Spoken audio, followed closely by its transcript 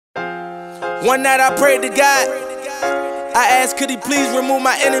One night I prayed to God. I asked, could he please remove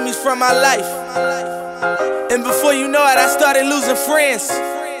my enemies from my life? And before you know it, I started losing friends.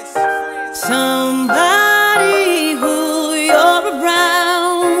 Somebody who you're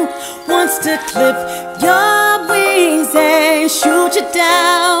around wants to clip your wings and shoot you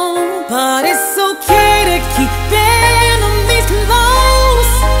down. But it's okay to keep enemies close,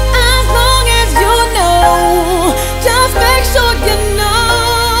 as long as you know. Just make sure you know.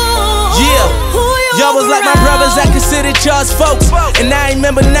 Y'all was like my brothers, I considered y'all's folks. And I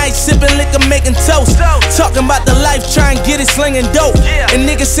remember nights sipping liquor, making toast, talking about the life, trying to get it, slinging dope. And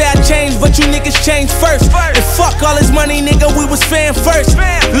niggas say I changed, but you niggas changed first. And fuck all this money, nigga, we was fan first.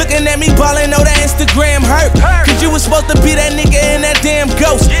 Looking at me ballin', know that Instagram hurt, cause you was supposed to be that nigga and that damn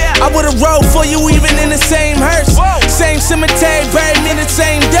ghost. I would've rode for you even in the same hearse, same cemetery, buried me in the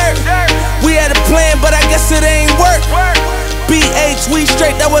same dirt. We had a plan, but I guess it ain't work. BH, we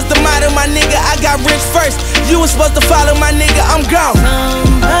straight, that was the motto, my nigga. I got rich first. You was supposed to follow my nigga, I'm gone.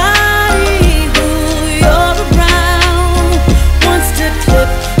 Somebody who you're around wants to clip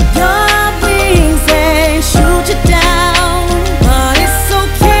your wings and shoot you down. But it's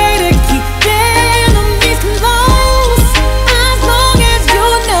okay to keep enemies close, as long as you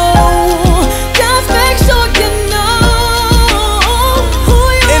know. Just make sure you know who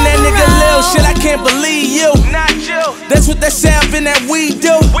you're and that around. nigga Lil shit, I can't believe you. Not you. That's what that sound in that we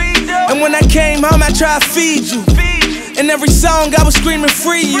do. And when I came home, I tried to feed you. In every song, I was screaming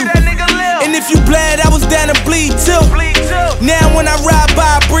free you. And if you bled, I was down to bleed too. Now when I ride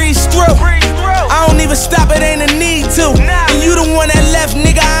by, I breeze through. I don't even stop, it ain't a need to. And you the one that left,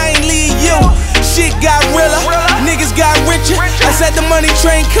 nigga, I ain't leave you. Shit got realer, niggas got richer. I said the money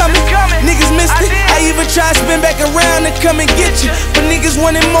train coming, niggas missed it. I even tried to spin back around and come and get you, but niggas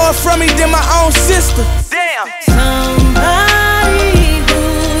wanted more from me than my own sister. Damn. Somebody who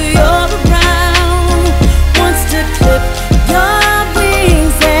you're around wants to clip your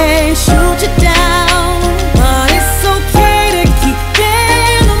wings and shoot you down. But it's okay to keep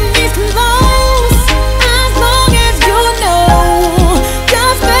enemies close, as long as you know.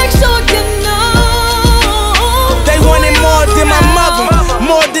 Just make sure you know. They wanted more than my mother,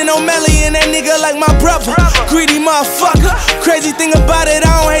 more than O'Malley and that nigga like my brother. Greedy motherfucker. Crazy thing about it,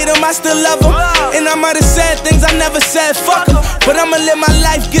 I don't hate him, I still love him. And I might have said things I never said, fuck him. But I'ma live my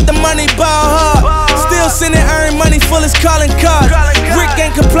life, get the money, ball hard. Still sending earn money, full his calling cards. Rick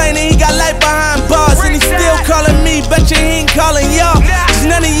ain't complaining, he got life behind bars. And he still calling me, bet you he ain't calling y'all. Cause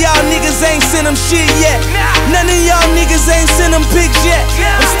none of y'all niggas ain't sent him shit yet. None of y'all niggas ain't sent him pics yet.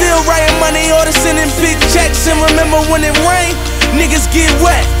 I'm still writing money orders, sending big checks. And remember when it rain, niggas get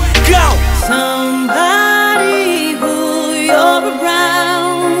wet. Go! Somebody who you're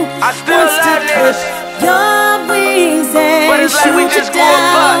around wants to clip your wings and shoot you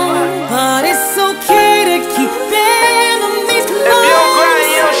down.